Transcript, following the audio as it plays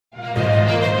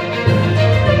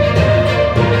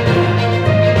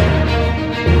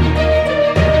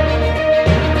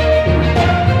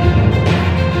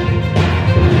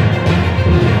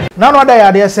na no da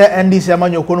ya de se NDC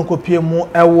amanyoko no kopie mu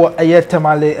ewo eye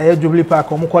temale eye Jubilee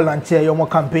Park omo lance eye omo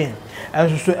campaign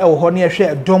enso so ewo ho ne ehwe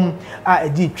Adom a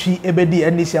edi twi ebedi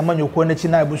NDC amanyoko na chi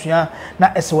na abusua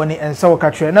na esewoni ense wo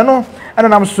katwe na no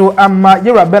enanam so ama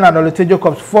Yewra Bernard Alotey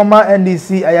Jacobs former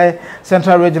NDC eye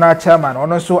Central Regional Chairman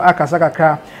ono so akasa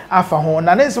kakra afa ho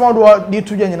na ne nsemo do di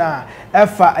tudwa nyina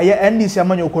efa eye NDC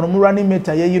amanyoko no mu running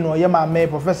mate ye no ye ma me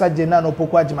Professor Naana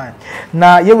Opoku Agyemang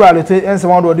na Yewra Alotey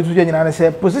nsemo do di tudwa nyina ne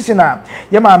se position a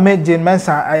ye ma me Jane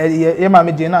Mensa ye ma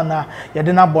me Jane Naana ye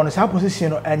de na bonus ha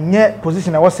position no enye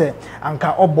position e wo se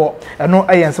anka obo eno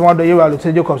eye nsemo do Yewra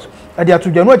Alotey Jacobs e de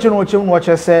atudwa no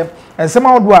ache se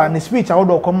nsema do a ne speech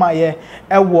awodo koma ye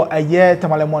ewo eye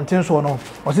Tamale Mountain so no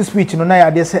o se speech no na ya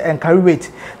de se encourage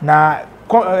na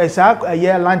esa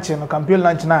eye lunch no campaign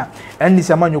lunch na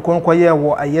NDC amanyoko no ye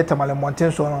wo eye Tamale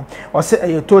Mountain so no o se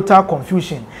eye total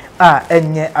confusion a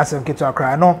enye asenketo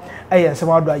akra no eye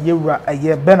nsema do Yewra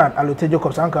eye Bernard Alotey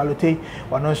Jacobs anka Alotey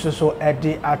wono so e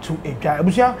de atu edwa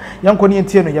abusia yanko ne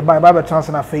ntie no ye ba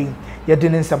transfer fei ye de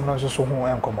nsem no so ho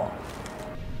enkomo.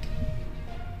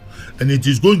 And it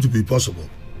is going to be possible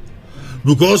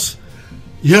because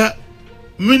yeah,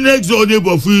 me next door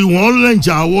neighbor free one lunch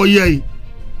hour yeah,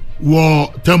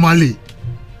 war Tamale.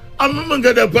 I'm not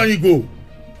get a panic go.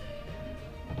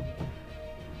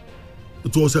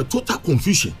 It was a total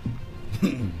confusion.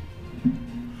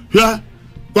 Yeah,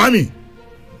 Kwame,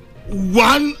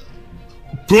 one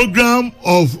program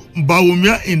of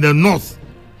Bawumia in the north.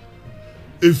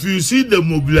 If you see the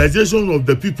mobilization of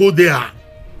the people there,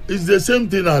 it's the same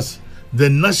thing as the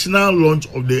national launch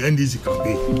of the NDC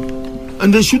campaign.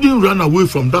 And they shouldn't run away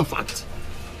from that fact.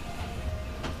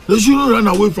 They shouldn't run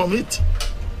away from it.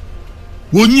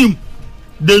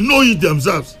 They know it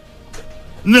themselves.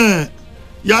 Nah,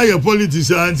 yeah,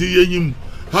 politicians,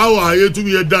 how are you to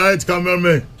be a direct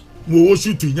cameraman? We want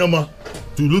you to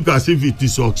look as if it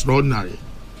is extraordinary.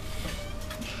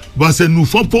 But c'est nous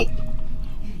faut pas.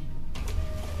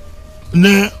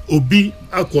 Ne obi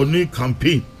akoni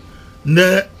campaign.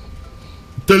 Ne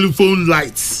telephone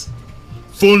lights,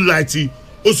 phone lighting,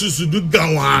 also do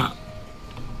gawa.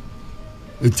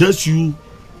 It tells you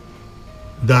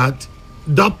that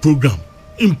that program,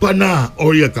 Impana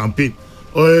or your campaign,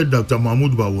 or Dr.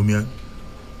 Mahmoud Bawumia,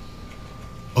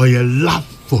 or your love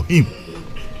for him,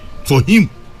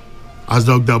 as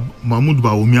Dr. Mahmoud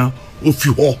Bawumia of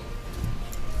you all.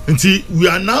 And see, we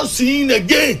are now seeing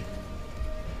again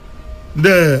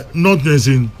the Northerners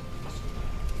in.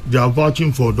 They are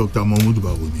vouching for Dr. Mahmoud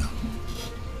Bawumia.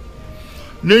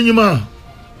 Nenyima,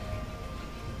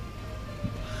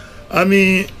 I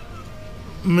mean,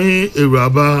 me a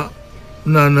rabba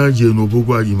Naana Opoku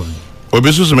Agyemang.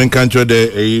 Obisus men country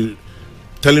the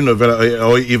telenovela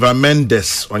or Eva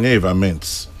Mendes on your Eva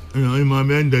Mendes. Eva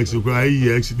Mendes, you cry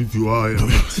if you are.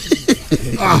 If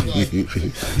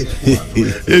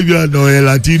you are no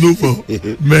Latino for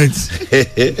Mendes.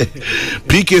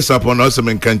 PKs upon us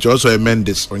men country also a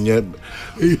Mendes on your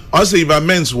also Eva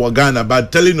Mendes were Ghana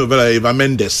but telenovela Eva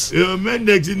Mendes. Eva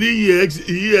Mendes in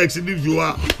if you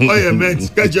are or Mendes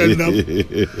catch it now.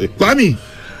 Kwame.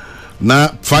 Na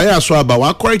fire so about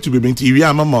what correct to be meant if you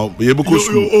are mama you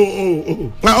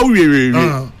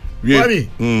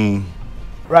Kwame.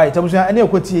 Right, abusia ene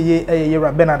okoti ye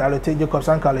Yewra Bernard Alotey Jacobs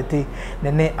anka Alotey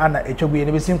ne ana etwabu ye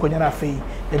ne besim konya na afei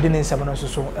ye de ne nsam no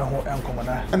so eho enkomo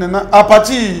na ene na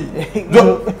apati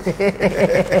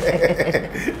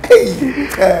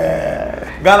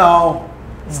Ghana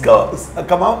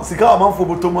sika amanfo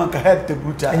botomu anka head te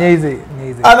buta easy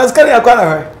ana skari akwana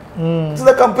he to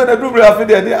the campaign do after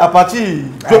the apati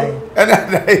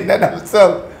and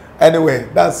so anyway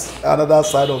that's another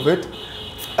side of it.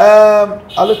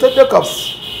 Alotey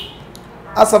Jacobs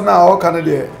as of now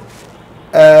Canada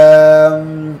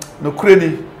no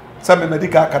kreni some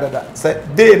medical Canada say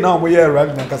they now we are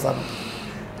running Nkasa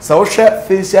so share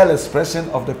facial expression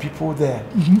of the people there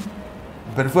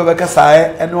but before we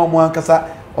kasa anyone mo Nkasa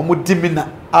omo dimina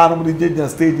anom the judge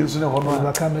stage so ne hono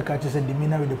aka make just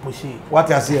dimina with the push what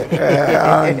I say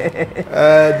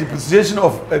depreciation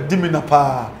of dimina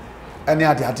pa any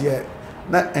ade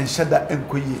na enshada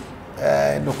enkoyi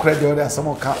no credit or some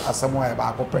asamo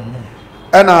ba akopɛ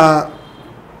ɛna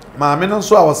maame no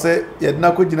so I was say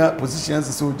yedna ko gina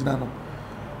positions so gina no.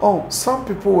 Oh, some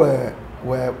people were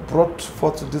brought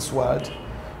forth to this world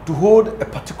to hold a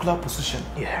particular position.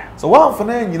 Yeah. So one for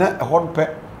na nyina e hon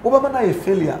pɛ obama na ye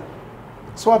failure.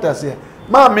 So what I say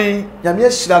maame nyame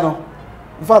ahyira no.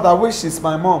 In fact I wish she's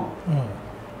my mom.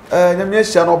 Nyame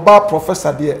ahyira no ba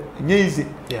professor there nye easy.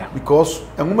 Yeah. Because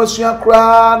enwoma sua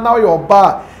kra now your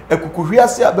ba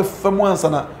ekukuhwiase abefam ansa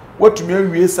na watumi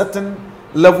awie certain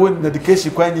level in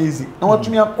education quite easy. Now what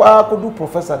me akwa ko do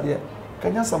professor there.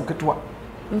 Kanya sam ketwa.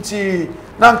 Nti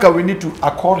nanka we need to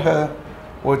accord her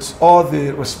with all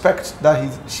the respect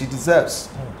that she deserves.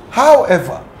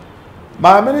 However,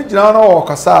 my manager now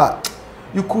okasa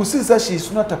you could see that she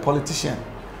is not a politician.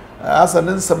 As an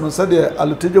instant said the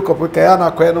Alotey Kofi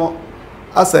kayana kweno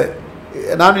as a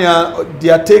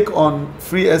their take on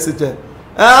free SHL.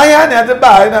 I had to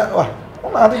buy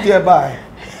na buy.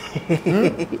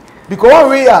 Because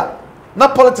we are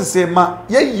not politics ma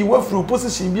you were through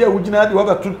position be a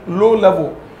low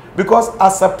level because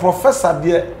as a professor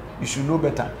there you should know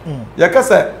better. You can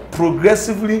say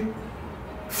progressively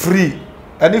free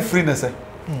any freeness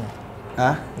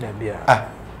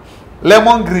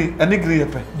lemon green any green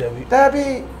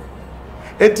Debbie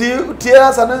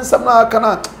tears and some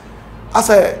kana as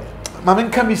a mamin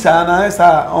kamisa na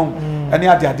esa any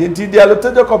other didnt the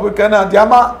Alotey Kofi kana the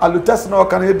ama Alotey no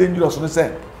kana dangerous no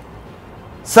say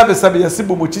sabe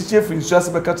yasibo mochichi free so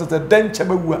sabe ka to the den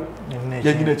chemewua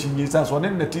ya nyina chinyi sa so ne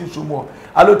natin so mo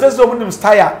Alotey so mo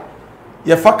style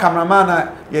ye fa cameraman na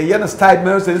ye ye na style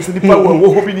me so nipa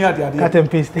wo hobi ni ade cut and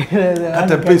paste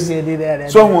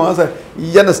so mo say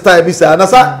ye na style bi sa na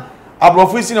sa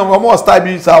abrofu si no mo style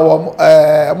bi sa wo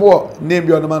mo name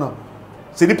bi on ma no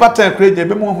se nipa tan create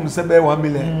be mo hu se be 1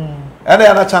 million and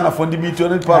ya na channel for the meet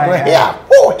on nipa here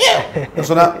oh here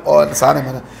so na on sa ne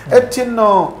ma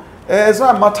no it's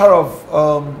not a matter of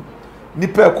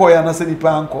nipa koya na se nipa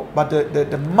anko but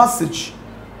the message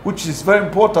which is very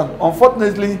important.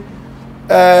 Unfortunately,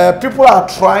 people are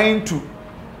trying to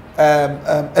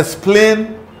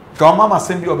explain Mama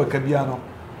Sembi Obekabiano.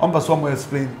 Somewhere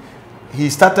explain. He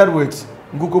started with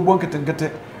Nguko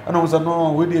Bonkete and I was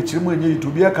no with the Chimu to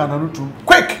be a canon to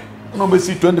quick. No,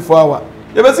 see 24 hours.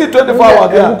 You see 24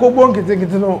 hours. Nguko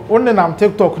Bonkete no only on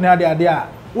TikTok near the idea.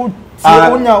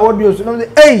 Unya audio so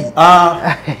hey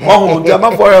oh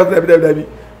jama for you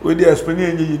we dey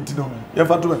explain you know you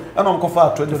fa to and on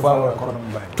cover 24 hour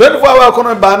 24 hour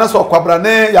economy ba na so kwabra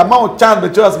ne ya ma chan be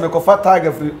just me cover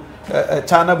tag free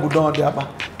channel budon dey aba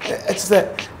it's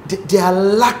they are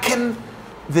lacking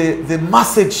the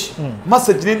message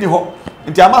ni ho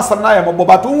nti ama sam na ya mo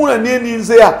but won ani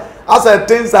nze a as a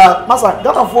things are masa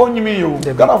Ghana for nyimi yo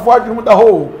Ghana for adwum da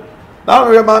ho now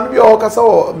we man bi o kasa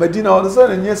o Medina o so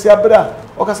na nyesi abra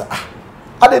o kasa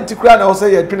didnt kra na o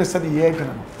say ye dwene said ye dwene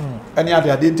no eni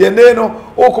ade didnt no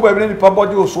o ko ba bi ni pa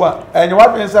body o so a enye wa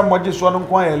dwen say moje so no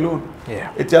nko alone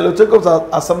it Alotey Kofi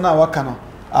asam na waka no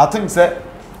I think say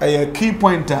a key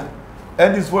pointer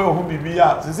and this way o bi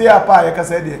ya say apa ye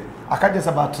kasa de aka just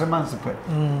about 3 months pe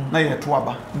na ye to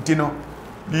aba ntino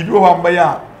bibi o hamba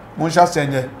ya mo sha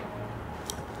senye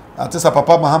atisa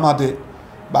papa Muhammad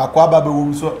ba kwa ba be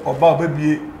wo so oba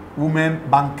bie women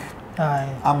bank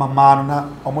ama man na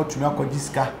omotumi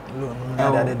akwajiska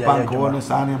bank won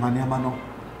sane maniama no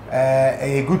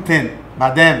a good thing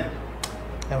but then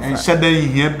and Shatta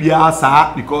here bia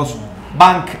sa because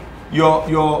bank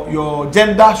your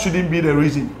gender shouldn't be the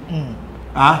reason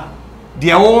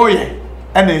the oye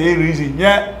and the reason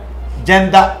yeah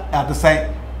gender at the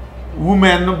same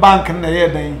women bank na ye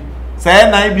den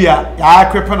say na bia ya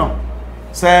akwepe no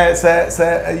say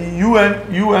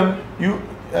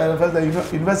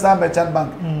Universal Merchant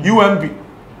Bank UMB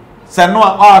say no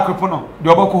akwepe no the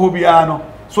obako ho bia no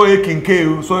so e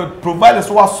kinke so provide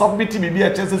so submit me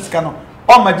bia chances sika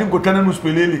all my jingo tana no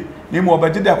spelele ni mo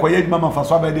obaje de akoye adwuma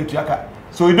mafaso abade tuaka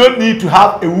so you don't need to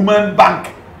have a woman bank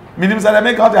minimum say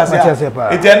make out as it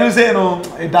you say no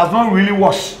it does not really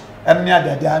wash and near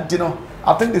the you know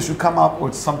I think they should come up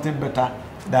with something better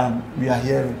than we are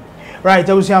hearing. Right,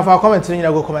 I will see how far comment in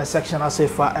the comment section. I say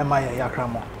for MI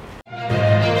Yakramo.